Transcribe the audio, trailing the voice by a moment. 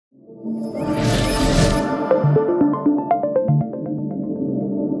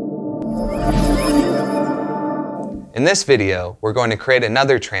In this video, we're going to create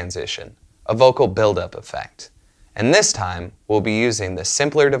another transition, a vocal buildup effect. And this time, we'll be using the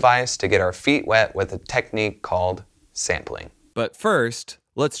Simpler device to get our feet wet with a technique called sampling. But first,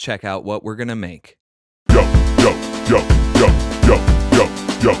 let's check out what we're gonna make. Come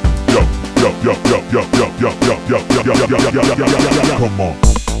on.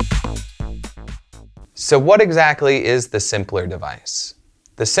 So what exactly is the Simpler device?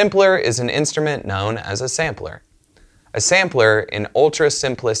 The Simpler is an instrument known as a sampler. A sampler, in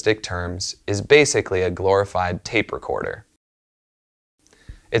ultra-simplistic terms, is basically a glorified tape recorder.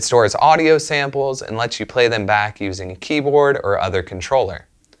 It stores audio samples and lets you play them back using a keyboard or other controller.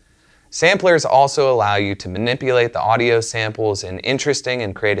 Samplers also allow you to manipulate the audio samples in interesting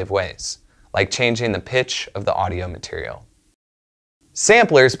and creative ways, like changing the pitch of the audio material.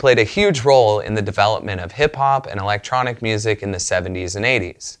 Samplers played a huge role in the development of hip-hop and electronic music in the 70s and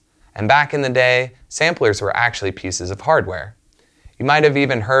 80s. And back in the day, samplers were actually pieces of hardware. You might have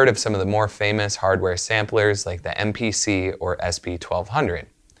even heard of some of the more famous hardware samplers like the MPC or SP1200.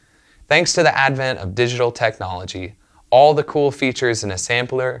 Thanks to the advent of digital technology, all the cool features in a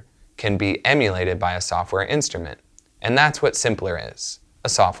sampler can be emulated by a software instrument. And that's what Simpler is, a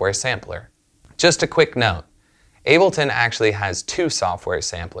software sampler. Just a quick note, Ableton actually has two software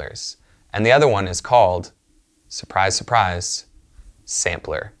samplers, and the other one is called, surprise, surprise,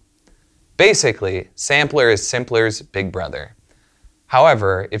 Sampler. Basically, Sampler is Simpler's big brother.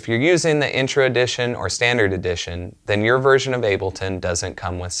 However, if you're using the Intro Edition or Standard Edition, then your version of Ableton doesn't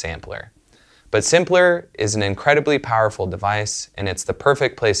come with Sampler. But Simpler is an incredibly powerful device, and it's the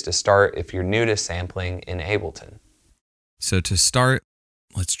perfect place to start if you're new to sampling in Ableton. So to start,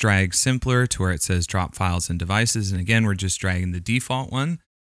 let's drag Simpler to where it says drop files and devices. And again, we're just dragging the default one.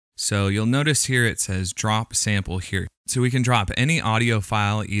 So you'll notice here it says drop sample here. So we can drop any audio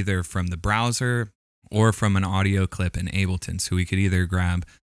file either from the browser or from an audio clip in Ableton. So we could either grab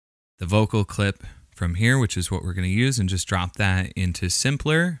the vocal clip from here, which is what we're going to use, and just drop that into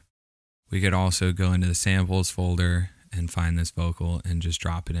Simpler. We could also go into the samples folder and find this vocal and just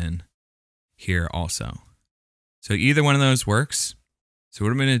drop it in here also. So either one of those works. So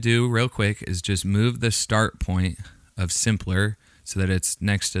what I'm going to do real quick is just move the start point of Simpler so that it's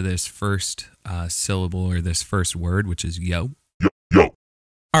next to this first syllable or this first word, which is yo. Yo.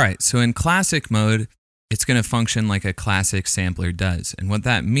 All right, so in classic mode, it's going to function like a classic sampler does. And what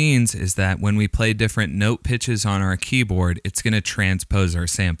that means is that when we play different note pitches on our keyboard, it's going to transpose our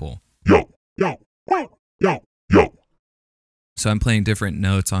sample. Yo. Yo. Yo. Yo. So I'm playing different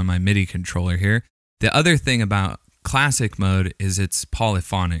notes on my MIDI controller here. The other thing about classic mode is it's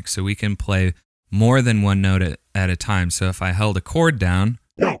polyphonic, so we can play more than one note at a time. So if I held a chord down,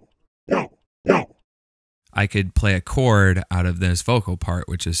 I could play a chord out of this vocal part,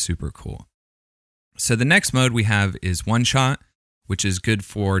 which is super cool. So the next mode we have is one shot, which is good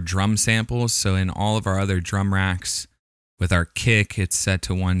for drum samples. So in all of our other drum racks, with our kick, it's set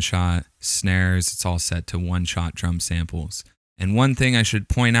to one shot. Snares, it's all set to one shot drum samples. And one thing I should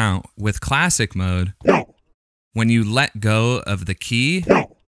point out, with classic mode, when you let go of the key,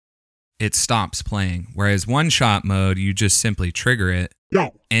 it stops playing. Whereas one shot mode, you just simply trigger it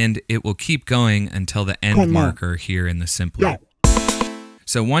and it will keep going until the end marker here in the Simpler.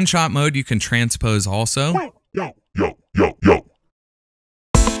 So one shot mode, you can transpose also,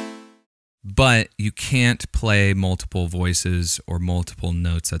 but you can't play multiple voices or multiple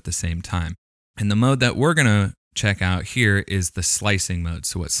notes at the same time. And the mode that we're gonna check out here is the slicing mode.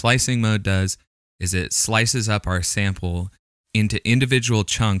 So what slicing mode does is it slices up our sample into individual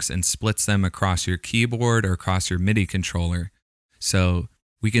chunks and splits them across your keyboard or across your MIDI controller. So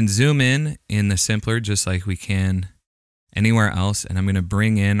we can zoom in the Simpler just like we can anywhere else. And I'm going to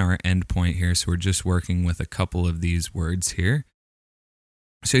bring in our endpoint here. So we're just working with a couple of these words here.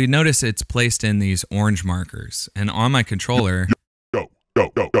 So you notice it's placed in these orange markers. And on my controller,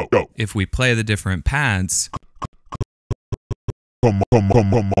 if we play the different pads,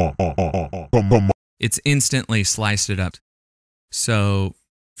 it's instantly sliced it up. So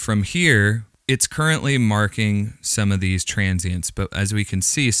from here, it's currently marking some of these transients, but as we can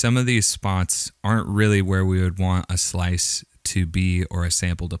see, some of these spots aren't really where we would want a slice to be or a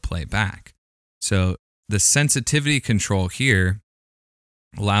sample to play back. So the sensitivity control here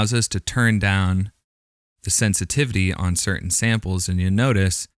allows us to turn down the sensitivity on certain samples, and you'll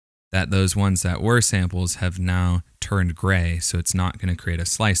notice that those ones that were samples have now turned gray, so it's not going to create a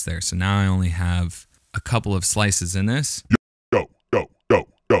slice there. So now I only have a couple of slices in this.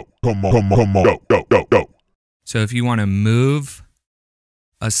 Come on. So if you want to move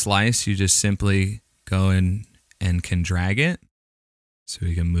a slice, you just simply go in and can drag it. So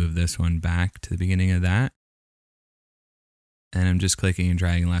we can move this one back to the beginning of that. And I'm just clicking and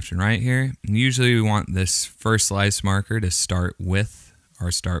dragging left and right here. And usually we want this first slice marker to start with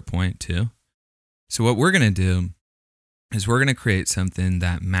our start point too. So what we're going to do is we're going to create something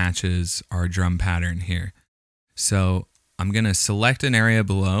that matches our drum pattern here. So I'm going to select an area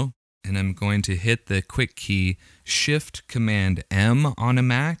below, and I'm going to hit the quick key Shift Command M on a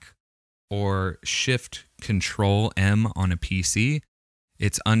Mac or Shift Control M on a PC.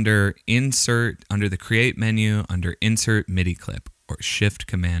 It's under Insert, under the Create menu, under Insert MIDI Clip, or Shift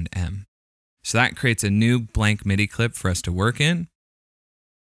Command M. So that creates a new blank MIDI clip for us to work in.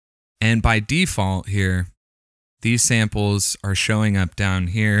 And by default here, these samples are showing up down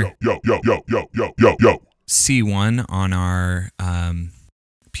here. C1 on our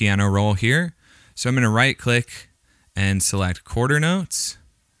piano roll here. So I'm going to right click and select quarter notes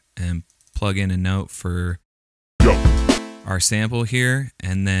and plug in a note for our sample here,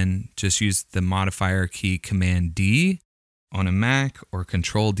 and then just use the modifier key Command D on a Mac or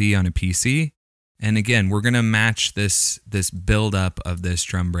Control D on a PC. And again, we're going to match this buildup of this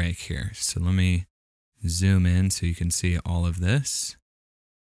drum break here. So let me zoom in so you can see all of this.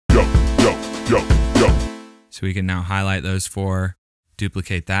 So we can now highlight those four,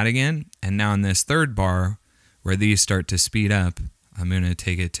 duplicate that again. And now in this third bar, where these start to speed up, I'm going to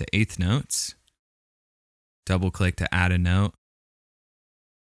take it to eighth notes. Double click to add a note.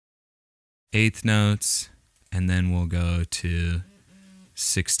 Eighth notes, and then we'll go to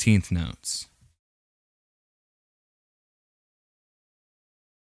 16th notes.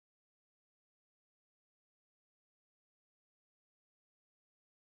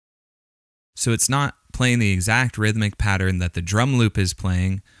 So it's not playing the exact rhythmic pattern that the drum loop is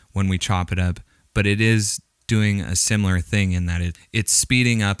playing when we chop it up, but it is doing a similar thing in that it's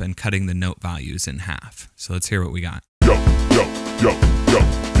speeding up and cutting the note values in half. So let's hear what we got.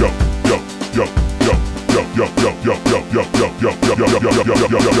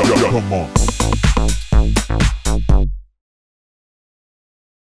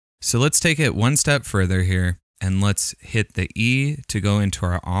 So let's take it one step further here, and let's hit the E to go into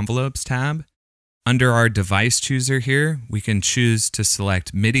our envelopes tab. Under our device chooser here, we can choose to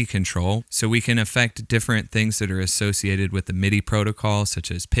select MIDI control, so we can affect different things that are associated with the MIDI protocol,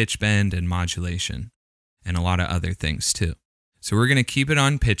 such as pitch bend and modulation, and a lot of other things too. So we're going to keep it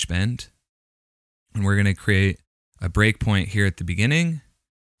on pitch bend, and we're going to create a breakpoint here at the beginning,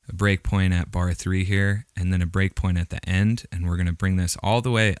 a breakpoint at bar 3 here, and then a breakpoint at the end, and we're going to bring this all the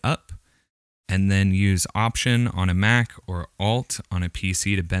way up, and then use Option on a Mac or Alt on a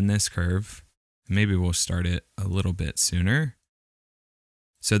PC to bend this curve. Maybe we'll start it a little bit sooner.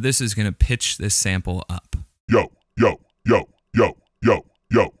 So this is going to pitch this sample up.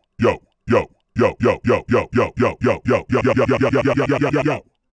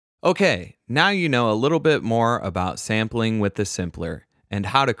 Okay, now you know a little bit more about sampling with the Simpler and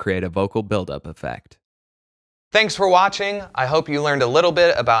how to create a vocal buildup effect. Thanks for watching. I hope you learned a little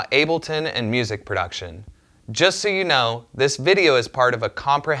bit about Ableton and music production. Just so you know, this video is part of a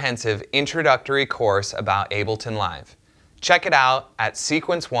comprehensive introductory course about Ableton Live. Check it out at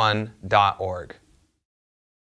sequence1.org.